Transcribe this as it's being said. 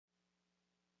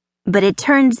But it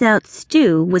turns out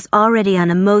Stu was already on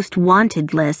a most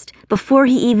wanted list before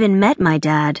he even met my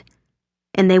dad.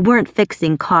 And they weren't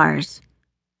fixing cars.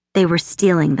 They were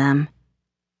stealing them.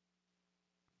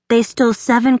 They stole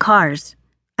 7 cars.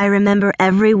 I remember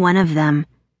every one of them.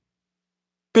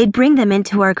 They'd bring them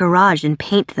into our garage and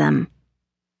paint them.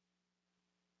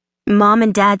 Mom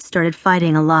and Dad started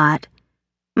fighting a lot.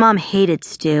 Mom hated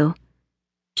Stu.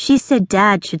 She said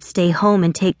Dad should stay home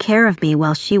and take care of me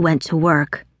while she went to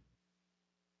work.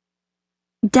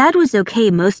 Dad was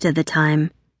okay most of the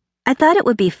time. I thought it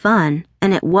would be fun,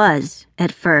 and it was,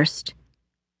 at first.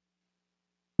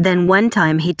 Then one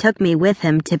time he took me with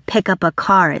him to pick up a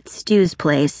car at Stu's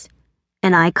place,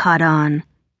 and I caught on.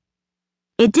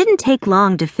 It didn't take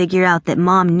long to figure out that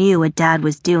Mom knew what Dad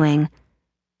was doing,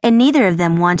 and neither of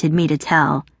them wanted me to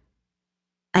tell.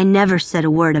 I never said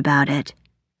a word about it.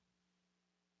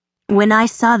 When I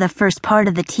saw the first part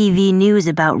of the TV news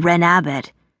about Ren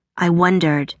Abbott, I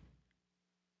wondered,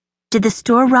 did the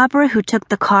store robber who took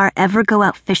the car ever go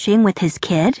out fishing with his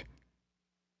kid?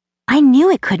 I knew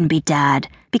it couldn't be Dad,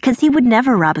 because he would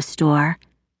never rob a store.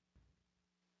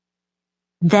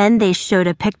 Then they showed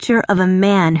a picture of a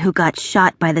man who got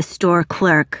shot by the store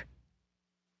clerk.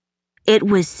 It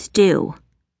was Stu,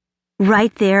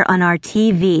 right there on our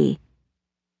TV.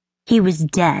 He was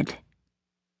dead.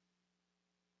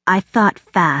 I thought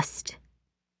fast.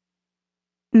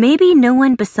 Maybe no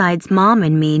one besides Mom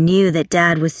and me knew that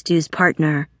Dad was Stu's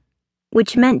partner,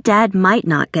 which meant Dad might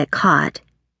not get caught.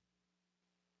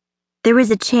 There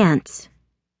was a chance.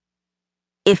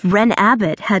 If Ren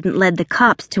Abbott hadn't led the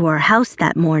cops to our house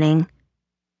that morning,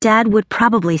 Dad would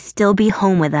probably still be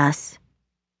home with us.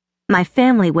 My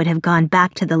family would have gone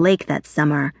back to the lake that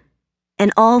summer,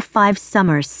 and all 5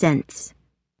 summers since.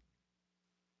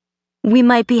 We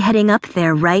might be heading up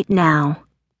there right now.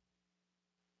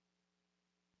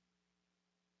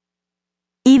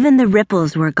 Even the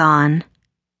ripples were gone.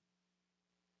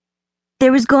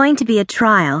 There was going to be a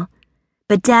trial,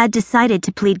 but Dad decided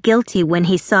to plead guilty when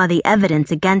he saw the evidence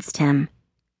against him.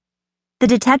 The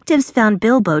detectives found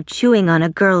Bilbo chewing on a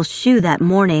girl's shoe that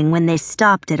morning when they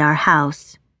stopped at our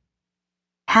house.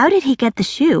 How did he get the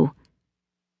shoe?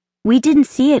 We didn't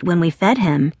see it when we fed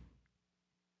him.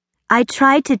 I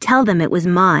tried to tell them it was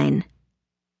mine.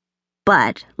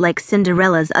 But, like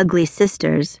Cinderella's ugly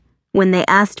sisters, when they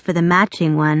asked for the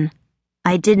matching one,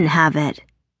 I didn't have it.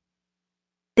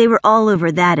 They were all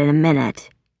over that in a minute.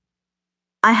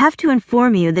 I have to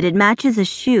inform you that it matches a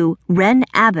shoe Ren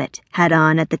Abbott had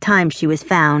on at the time she was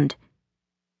found.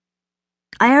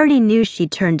 I already knew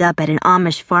she'd turned up at an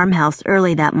Amish farmhouse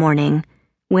early that morning,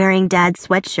 wearing Dad's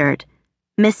sweatshirt,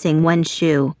 missing one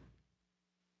shoe.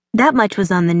 That much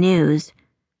was on the news,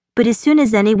 but as soon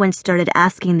as anyone started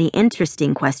asking the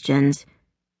interesting questions,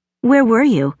 where were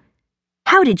you?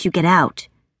 How did you get out?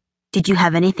 Did you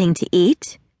have anything to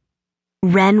eat?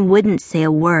 Ren wouldn't say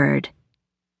a word.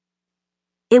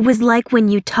 It was like when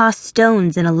you toss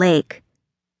stones in a lake,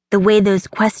 the way those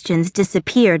questions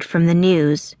disappeared from the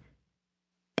news.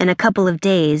 In a couple of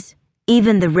days,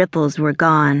 even the ripples were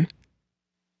gone.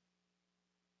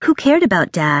 Who cared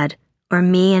about Dad, or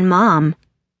me and Mom?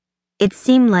 It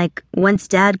seemed like once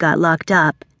Dad got locked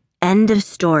up, end of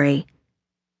story.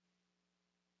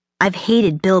 I've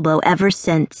hated Bilbo ever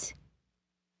since.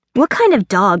 What kind of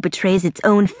dog betrays its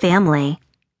own family?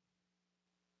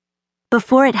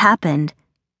 Before it happened,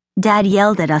 Dad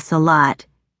yelled at us a lot,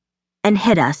 and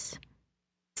hit us,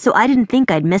 so I didn't think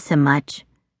I'd miss him much.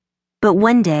 But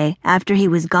one day, after he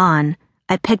was gone,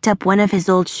 I picked up one of his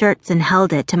old shirts and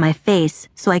held it to my face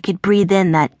so I could breathe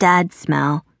in that Dad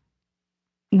smell.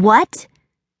 What?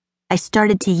 I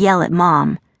started to yell at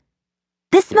Mom.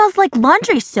 This smells like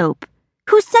laundry soap.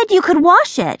 Who said you could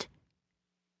wash it?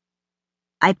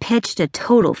 I pitched a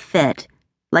total fit,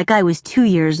 like I was 2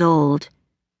 years old.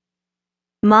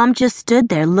 Mom just stood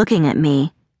there looking at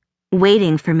me,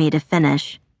 waiting for me to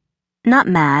finish. Not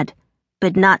mad,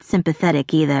 but not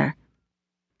sympathetic either.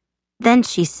 Then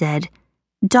she said,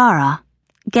 Dara,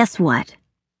 guess what?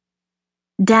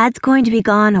 Dad's going to be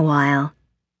gone a while.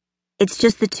 It's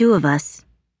just the 2 of us,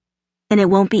 and it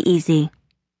won't be easy.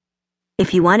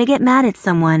 If you want to get mad at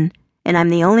someone, and I'm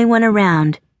the only one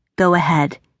around, go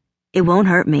ahead. It won't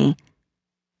hurt me.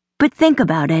 But think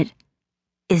about it.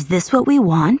 Is this what we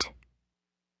want?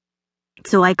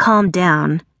 So I calmed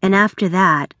down, and after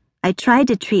that, I tried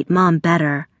to treat Mom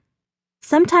better.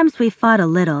 Sometimes we fought a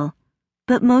little,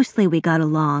 but mostly we got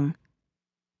along.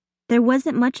 There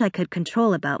wasn't much I could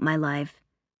control about my life,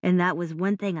 and that was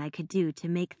one thing I could do to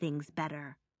make things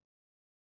better.